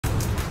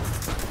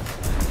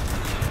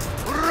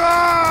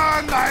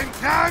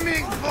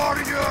Coming for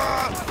you!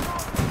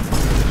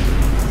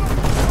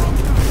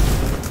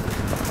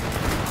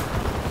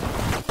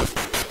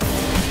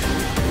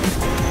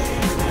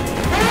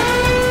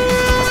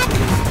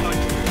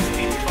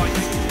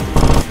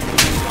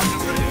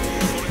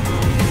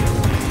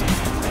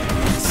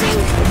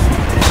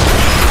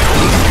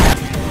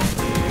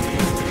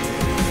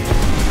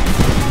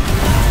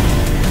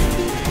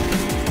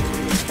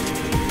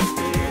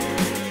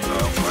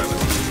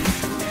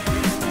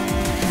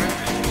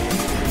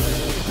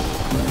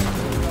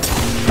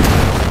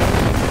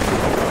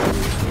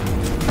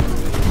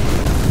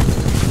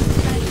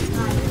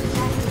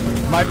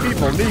 My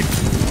people need...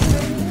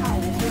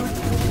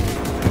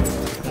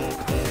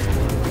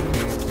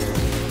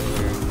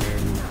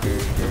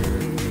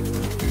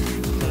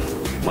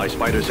 My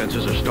spider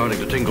senses are starting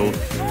to tingle.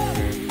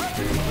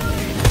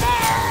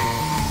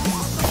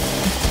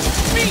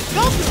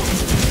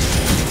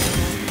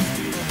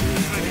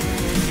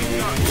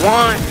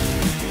 One,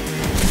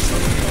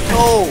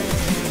 two,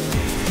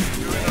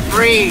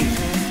 three.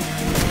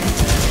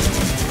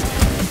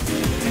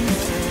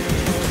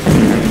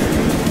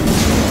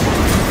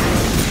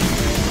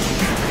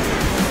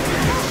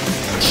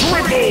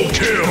 Triple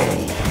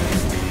kill!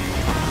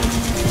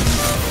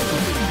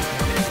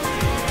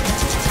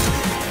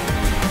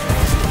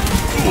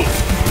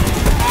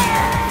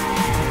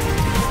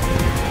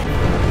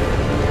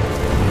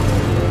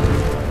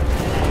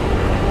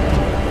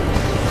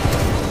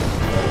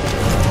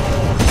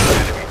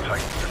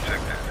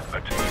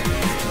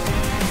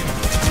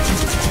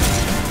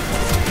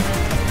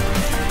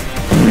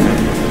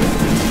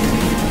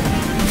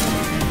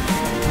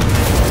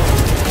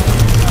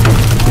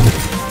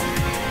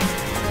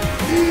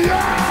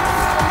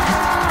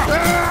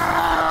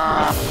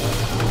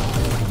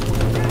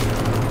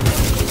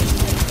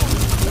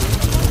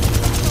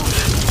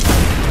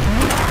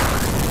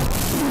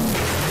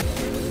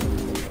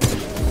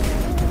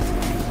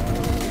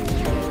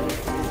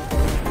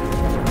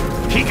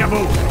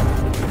 Peekaboo!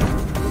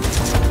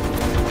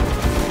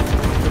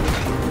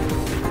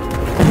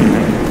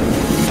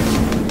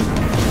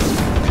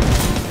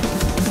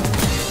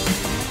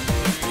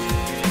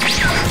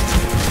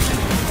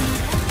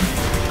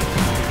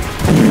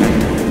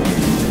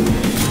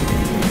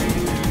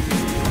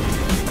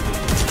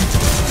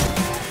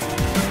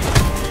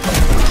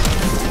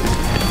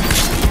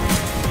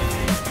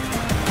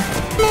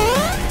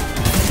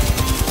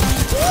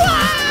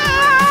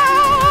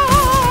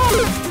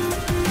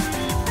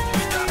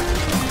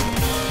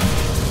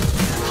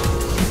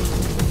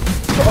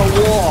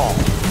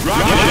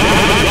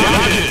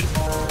 Rocket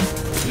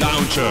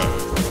launcher.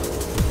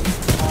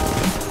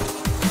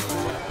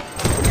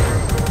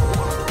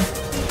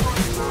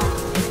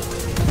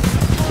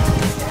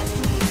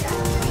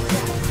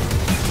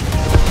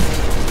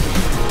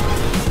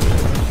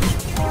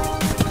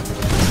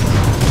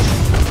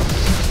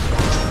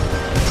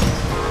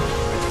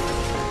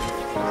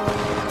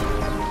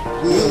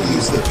 We'll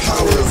use the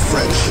power of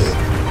friendship.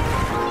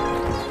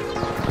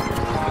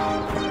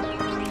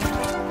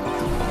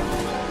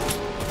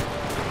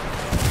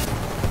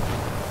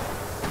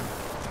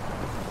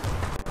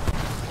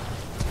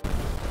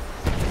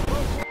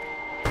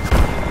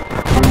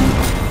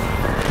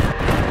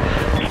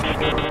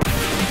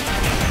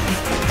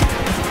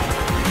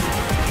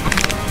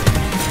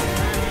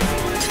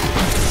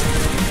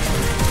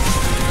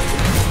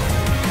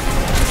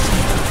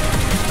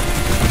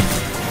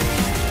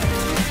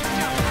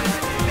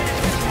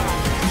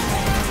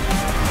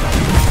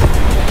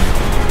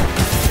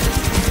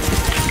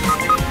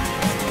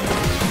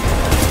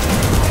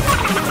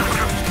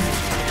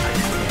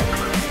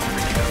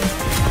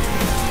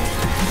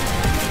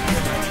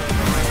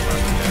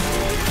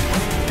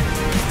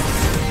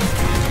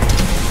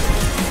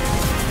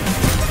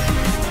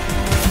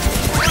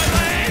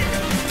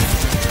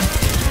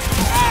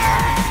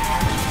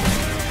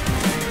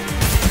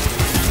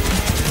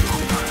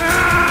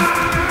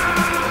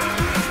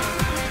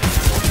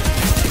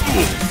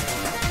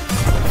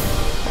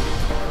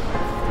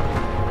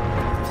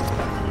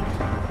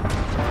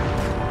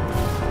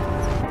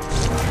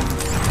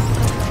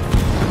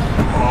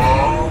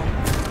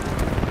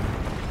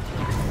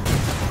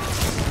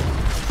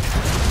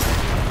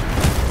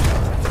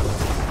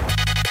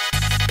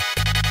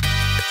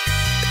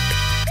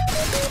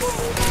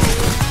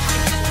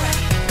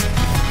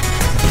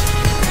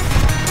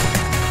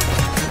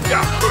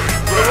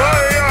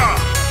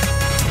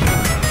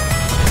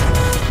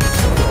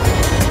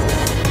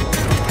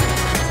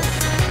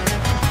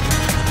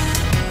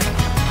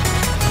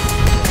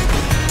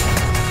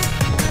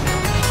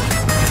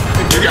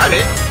 You got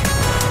it!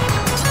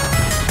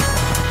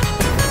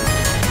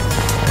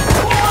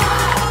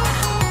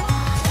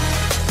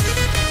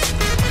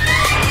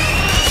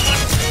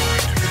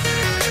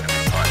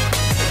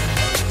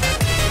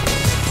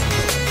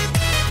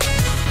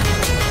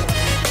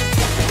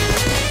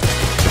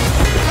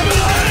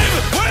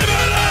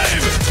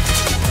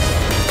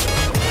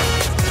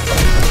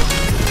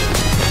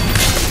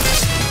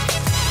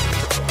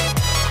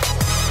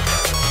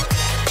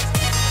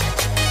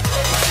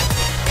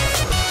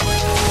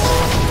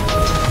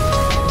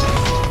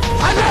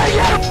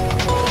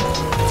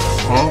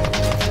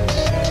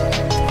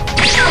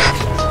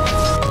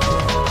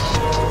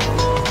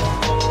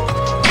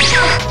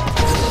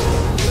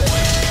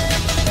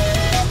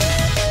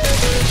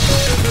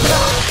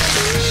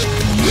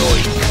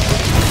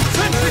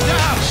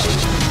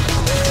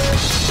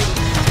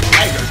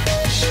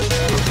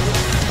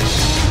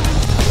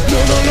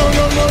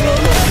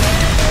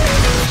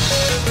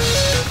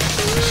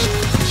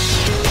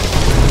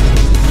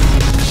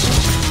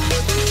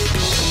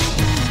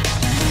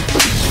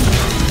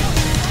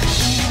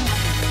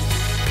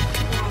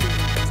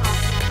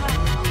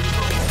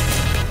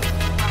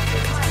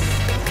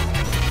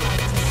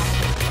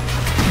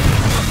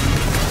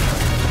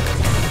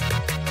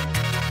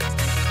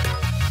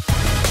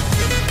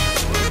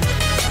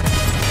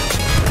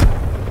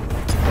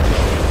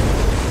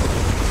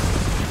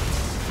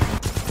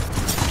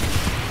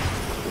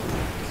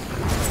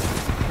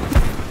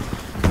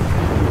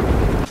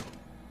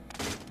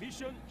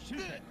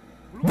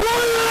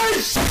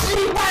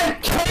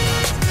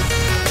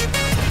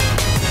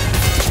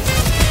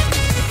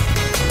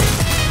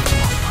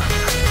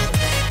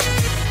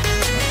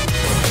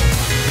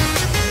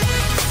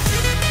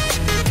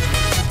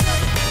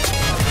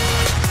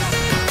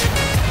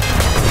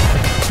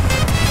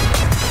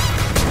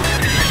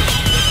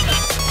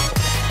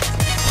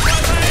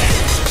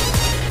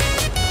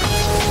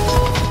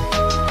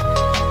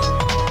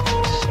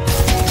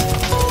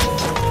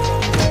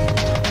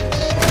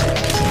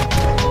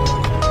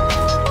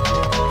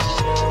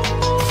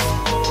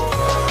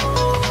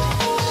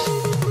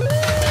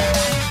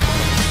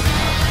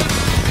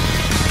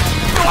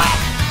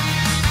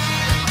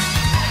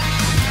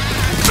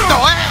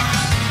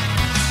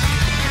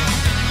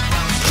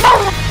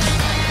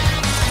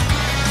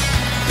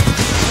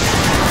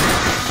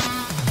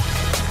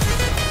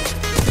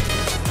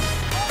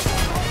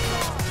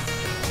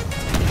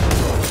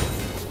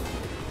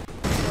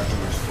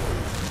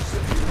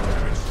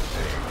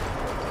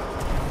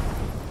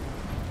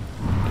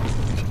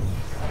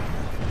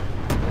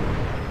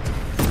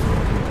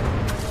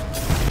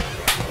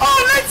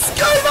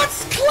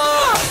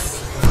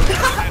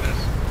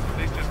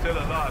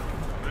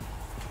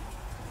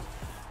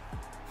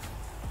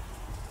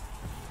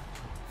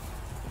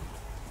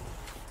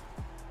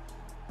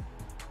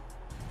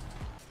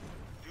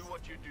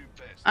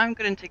 I'm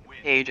gonna take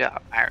a page out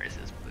of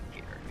Iris's book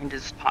here and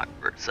just talk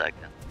for a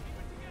second.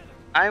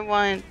 I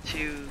want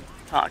to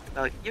talk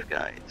about you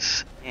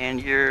guys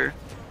and your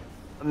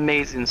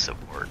amazing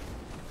support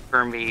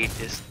for me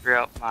just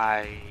throughout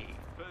my,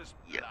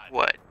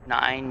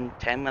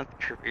 9-10 month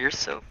career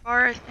so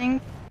far, I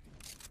think.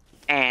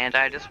 And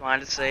I just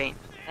wanted to say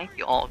thank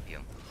you, all of you.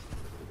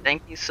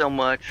 Thank you so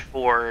much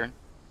for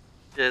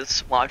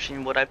just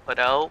watching what I put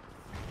out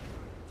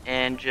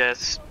and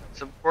just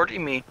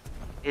supporting me.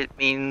 It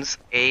means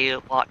a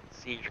lot to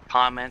see your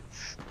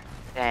comments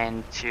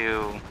and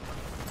to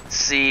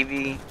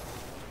see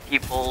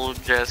people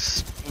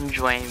just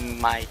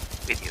enjoying my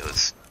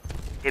videos.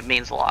 It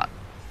means a lot.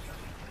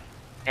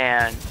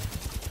 And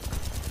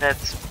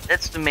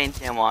that's the main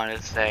thing I wanted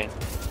to say.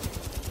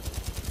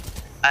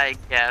 I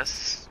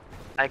guess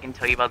I can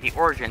tell you about the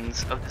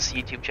origins of this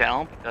YouTube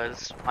channel,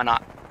 because why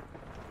not?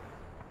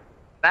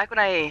 Back when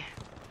I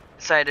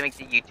decided to make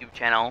the YouTube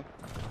channel,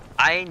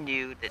 I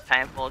knew that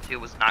Titanfall 2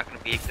 was not going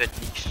to be a good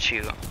niche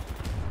to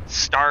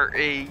start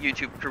a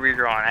YouTube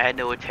career on. I had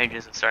no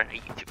intentions of starting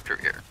a YouTube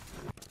career.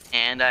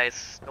 And I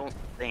don't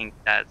think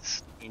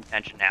that's the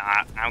intention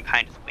now. I'm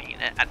kind of just winging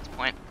it at this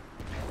point.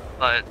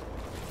 But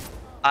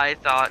I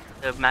thought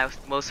the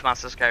most amount of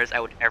subscribers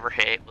I would ever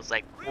hit was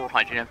like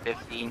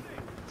 450,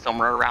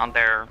 somewhere around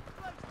there.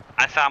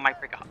 I thought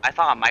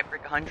I might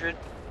break 100.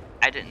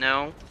 I didn't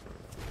know.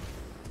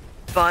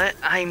 But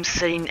I'm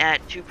sitting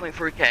at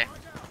 2.4k.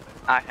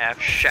 I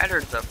have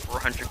shattered the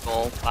 400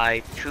 goal by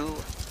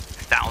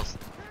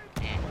 2,000.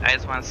 And I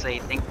just want to say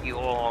thank you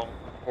all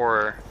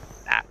for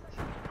that.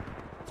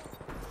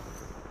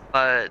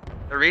 But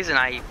the reason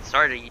I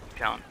started a YouTube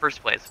channel in the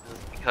first place was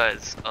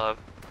because of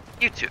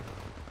YouTube.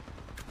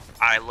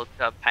 I looked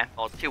up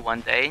Titanfall 2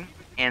 one day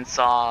and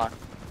saw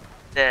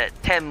that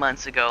 10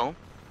 months ago,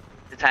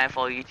 the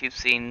Titanfall YouTube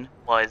scene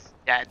was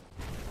dead.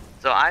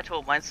 So I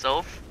told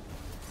myself,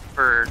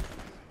 for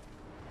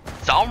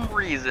some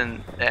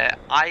reason, that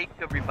I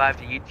could revive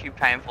the YouTube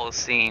Titanfall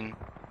scene,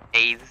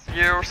 a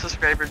 0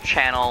 subscriber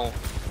channel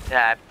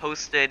that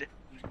posted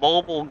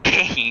mobile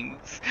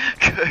games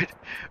could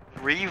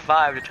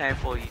revive the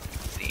Titanfall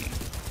YouTube scene.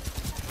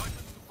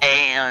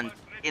 And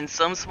in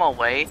some small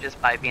way,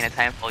 just by being a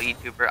Titanfall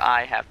YouTuber,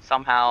 I have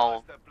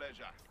somehow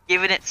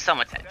given it some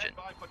attention,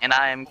 and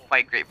I am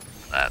quite grateful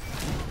for that.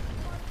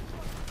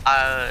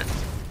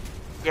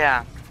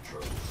 Yeah,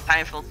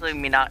 Titanfall 2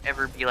 may not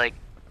ever be like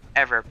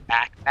ever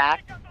back,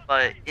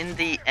 but in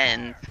the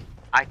end,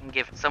 I can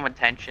give it some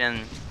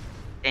attention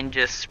and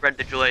just spread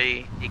the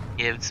joy it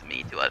gives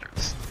me to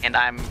others, and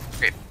I'm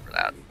grateful for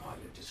that.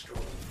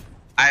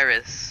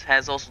 Iris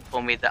has also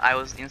told me that I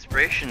was the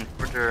inspiration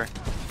for their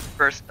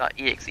first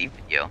 .exe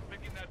video,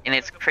 and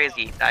it's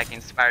crazy that I can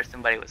inspire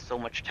somebody with so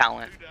much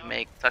talent to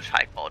make such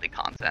high quality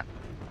content.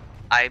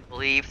 I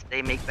believe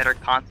they make better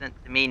content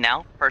than me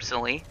now.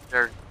 Personally,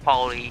 their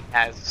quality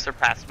has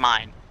surpassed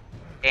mine,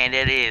 and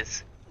it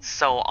is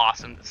so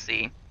awesome to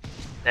see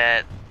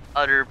that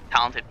other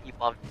talented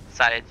people have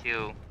decided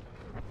to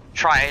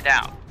try it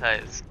out,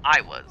 because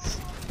I was,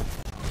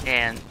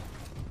 and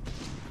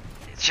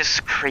it's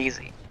just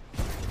crazy.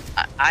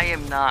 I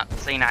am not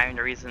saying I am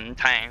the reason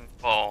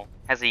Titanfall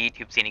has a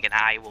YouTube scene again.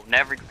 I will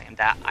never claim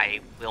that. I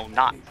will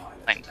not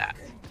claim that.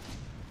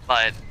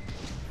 But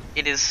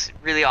it is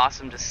really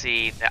awesome to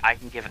see that I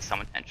can give it some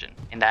attention,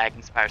 and that I can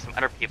inspire some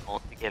other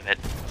people to give it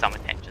some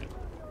attention.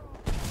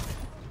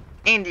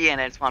 In the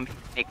end, I just want to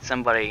make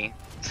somebody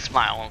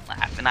smile and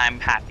laugh, and I'm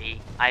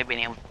happy I've been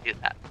able to do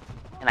that.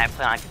 And I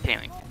plan on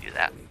continuing to do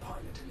that.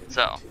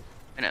 So,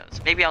 who knows?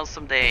 Maybe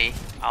someday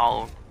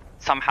I'll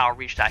somehow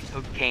reach that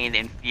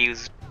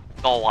cocaine-infused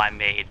goal I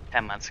made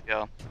 10 months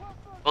ago.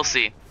 We'll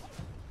see.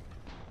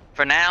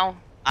 For now,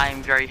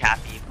 I'm very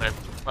happy with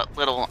what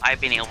little I've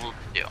been able to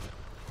do.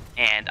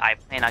 And I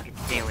plan on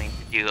continuing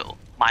to do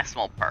my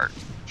small part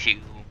to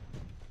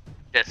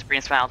just bring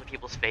a smile to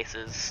people's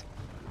faces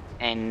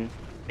and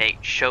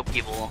show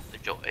people the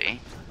joy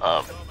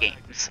of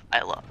games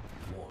I love.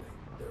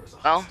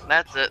 Well,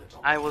 that's it.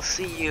 I will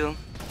see you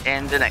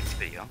in the next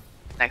video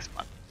next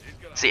month.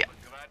 See ya.